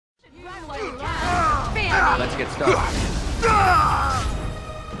Let's get started.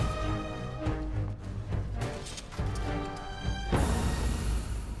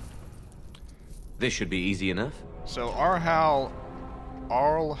 This should be easy enough. So Arl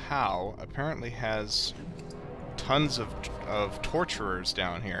Howe apparently has tons of torturers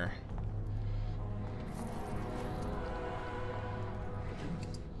down here.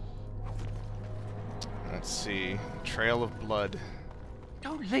 Let's see. Trail of blood.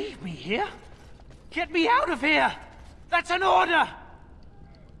 Don't leave me here. Get me out of here. That's an order.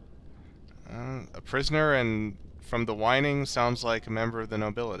 A prisoner, and from the whining, sounds like a member of the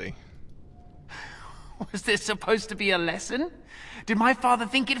nobility. Was this supposed to be a lesson? Did my father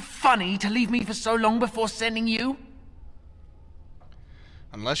think it funny to leave me for so long before sending you?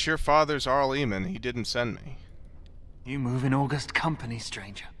 Unless your father's Arl Eamon, he didn't send me. You move in august company,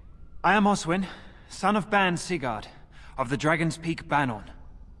 stranger. I am Oswin, son of Ban Sigurd, of the Dragon's Peak Banon.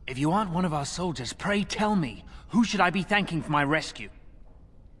 If you aren't one of our soldiers, pray tell me, who should I be thanking for my rescue?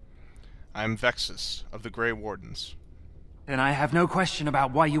 I am Vexus, of the Grey Wardens. Then I have no question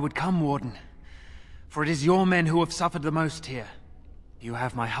about why you would come, Warden. For it is your men who have suffered the most here. You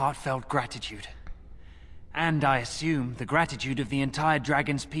have my heartfelt gratitude. And I assume the gratitude of the entire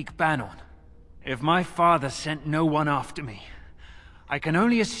Dragon's Peak Banon. If my father sent no one after me, I can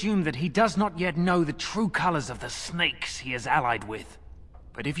only assume that he does not yet know the true colors of the snakes he is allied with.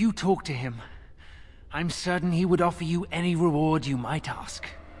 But if you talk to him, I'm certain he would offer you any reward you might ask.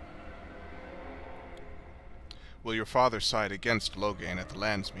 Will your father side against Loghain at the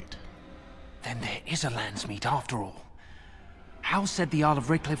Landsmeet? Then there is a Landsmeet after all. Howe said the Isle of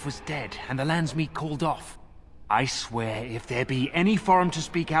Redcliffe was dead, and the Landsmeet called off. I swear, if there be any forum to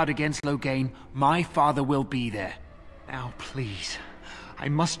speak out against Loghain, my father will be there. Now, please, I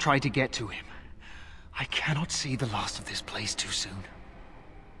must try to get to him. I cannot see the last of this place too soon.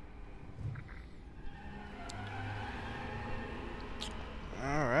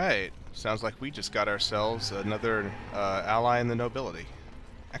 Alright. Sounds like we just got ourselves another ally in the nobility.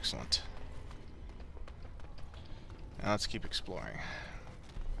 Excellent. Now let's keep exploring.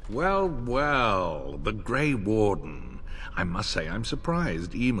 Well, well, the Grey Warden. I must say I'm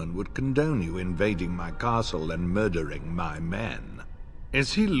surprised Eamon would condone you invading my castle and murdering my men.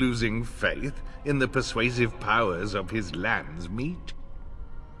 Is he losing faith in the persuasive powers of his Landsmeet?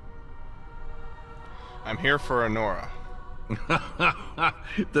 I'm here for Honora.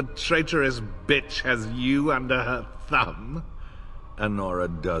 The traitorous bitch has you under her thumb. Honora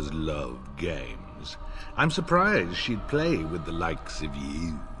does love games. I'm surprised she'd play with the likes of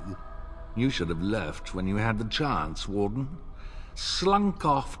you. You should have left when you had the chance, Warden. Slunk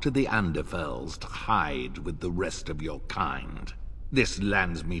off to the Anderfells to hide with the rest of your kind. This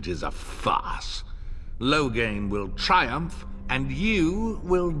Landsmeet is a farce. Loghain will triumph, and you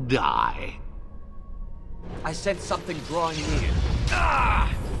will die. I sense something drawing near.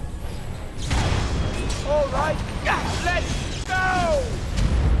 Ah! All right, let's go!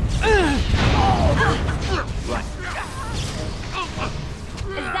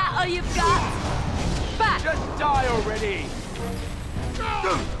 Is that all you've got? Back! Just die already!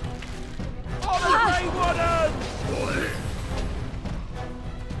 All the Grey Wardens!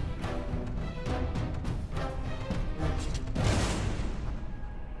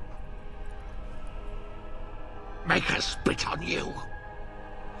 Make her spit on you.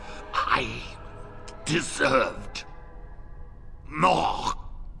 I deserved more.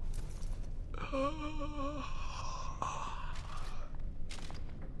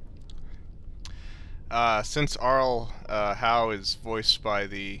 Since Arl Howe is voiced by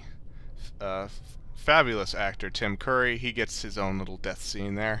the fabulous actor Tim Curry, he gets his own little death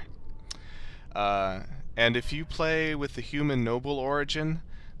scene there. And if you play with the human noble origin,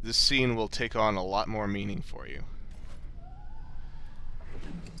 this scene will take on a lot more meaning for you.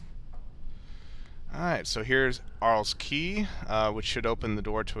 Alright, so here's Arl's key, which should open the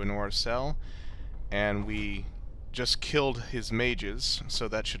door to Honora's cell. And we just killed his mages, so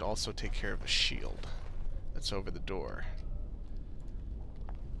that should also take care of the shield that's over the door.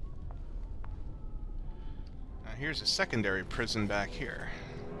 Now here's a secondary prison back here.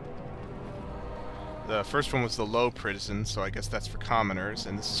 The first one was the low prison, so I guess that's for commoners,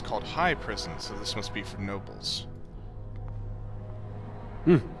 and this is called high prison, so this must be for nobles.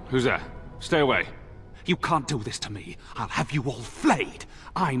 Who's there? Stay away. You can't do this to me. I'll have you all flayed.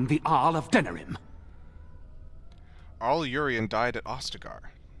 I'm the Arl of Denerim. Arl Urien died at Ostagar.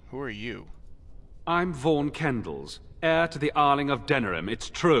 Who are you? I'm Vaughan Kendalls, heir to the Arling of Denerim. It's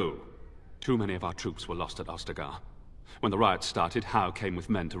true. Too many of our troops were lost at Ostagar. When the riots started, Howe came with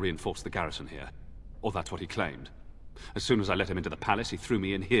men to reinforce the garrison here. Or that's what he claimed. As soon as I let him into the palace, he threw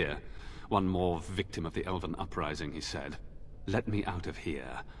me in here. One more victim of the Elven Uprising, he said. Let me out of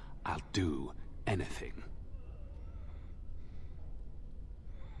here. I'll do anything.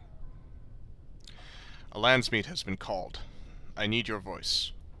 A landsmeet has been called. I need your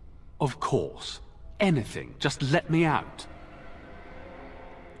voice. Of course. Anything. Just let me out.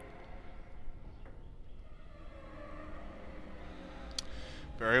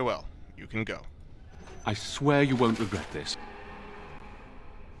 Very well. You can go. I swear you won't regret this.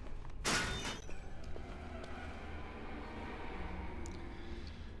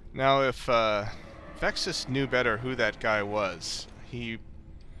 Now, if Vexus knew better who that guy was, he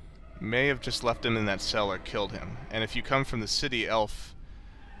may have just left him in that cell or killed him. And if you come from the city elf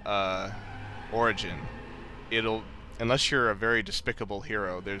origin, unless you're a very despicable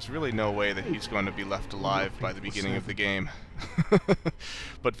hero, there's really no way that he's going to be left alive by the beginning of the game.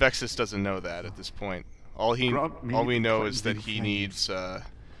 But Vexus doesn't know that at this point. All we know is that he needs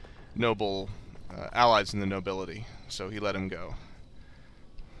noble allies in the nobility, so he let him go.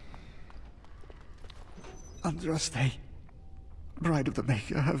 Andraste, Bride of the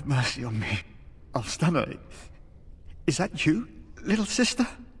Maker, have mercy on me. Alstana, is that you, little sister?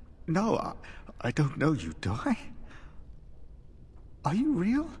 No, I don't know you, do I? Are you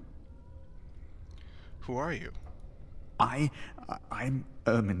real? Who are you? I'm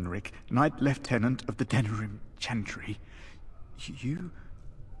Erminric, Knight Lieutenant of the Denerim Chantry. You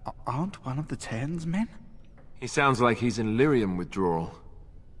aren't one of the Tern's men? He sounds like he's in lyrium withdrawal.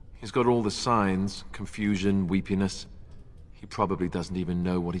 He's got all the signs, confusion, weepiness. He probably doesn't even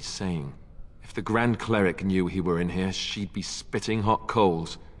know what he's saying. If the Grand Cleric knew he were in here, she'd be spitting hot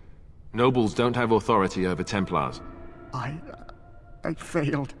coals. Nobles don't have authority over Templars. I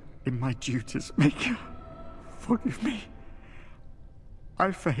failed in my duties, Maker. Forgive me.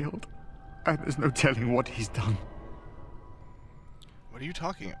 I failed, and there's no telling what he's done. What are you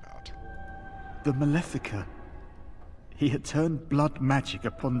talking about? The Malefica. He had turned blood magic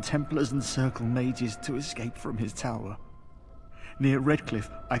upon Templars and Circle Mages to escape from his tower. Near Redcliffe,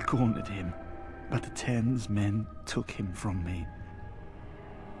 I cornered him, but the Tern's men took him from me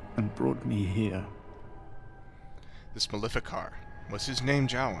and brought me here. This Maleficar, was his name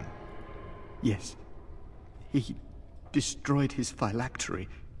Jowan? Yes. He destroyed his phylactery.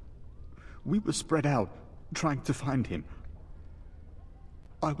 We were spread out, trying to find him.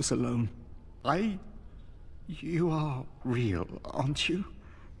 I was alone. You are real, aren't you?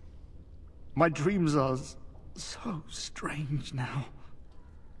 My dreams are so strange now.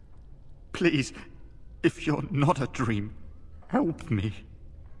 Please, if you're not a dream, help me.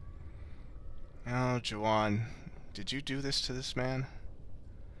 Oh, Jowan, did you do this to this man?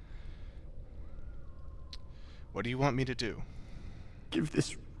 What do you want me to do? Give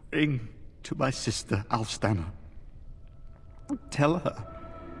this ring to my sister, Alstana. Tell her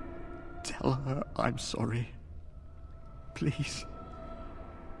I'm sorry. Please.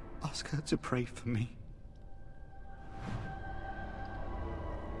 Ask her to pray for me.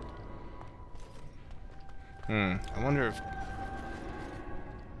 I wonder if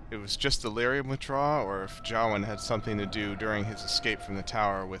it was just delirium withdrawal, or if Jowan had something to do during his escape from the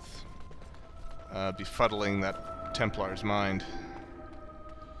tower with befuddling that Templar's mind.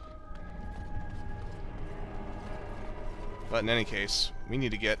 But in any case, we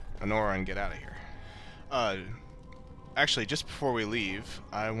need to get Honora and get out of here. Actually, just before we leave,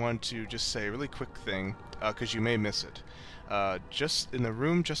 I want to just say a really quick thing, because you may miss it. Just in the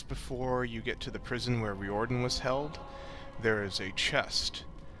room just before you get to the prison where Riordan was held, there is a chest,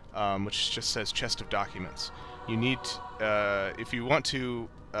 which just says Chest of Documents. You need, if you want to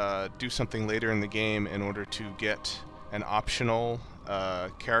do something later in the game in order to get an optional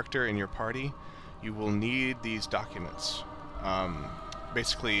character in your party, you will need these documents.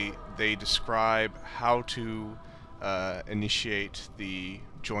 Basically, they describe how to initiate the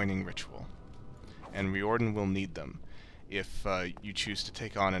joining ritual, and Riordan will need them if you choose to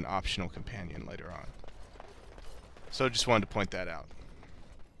take on an optional companion later on. So just wanted to point that out.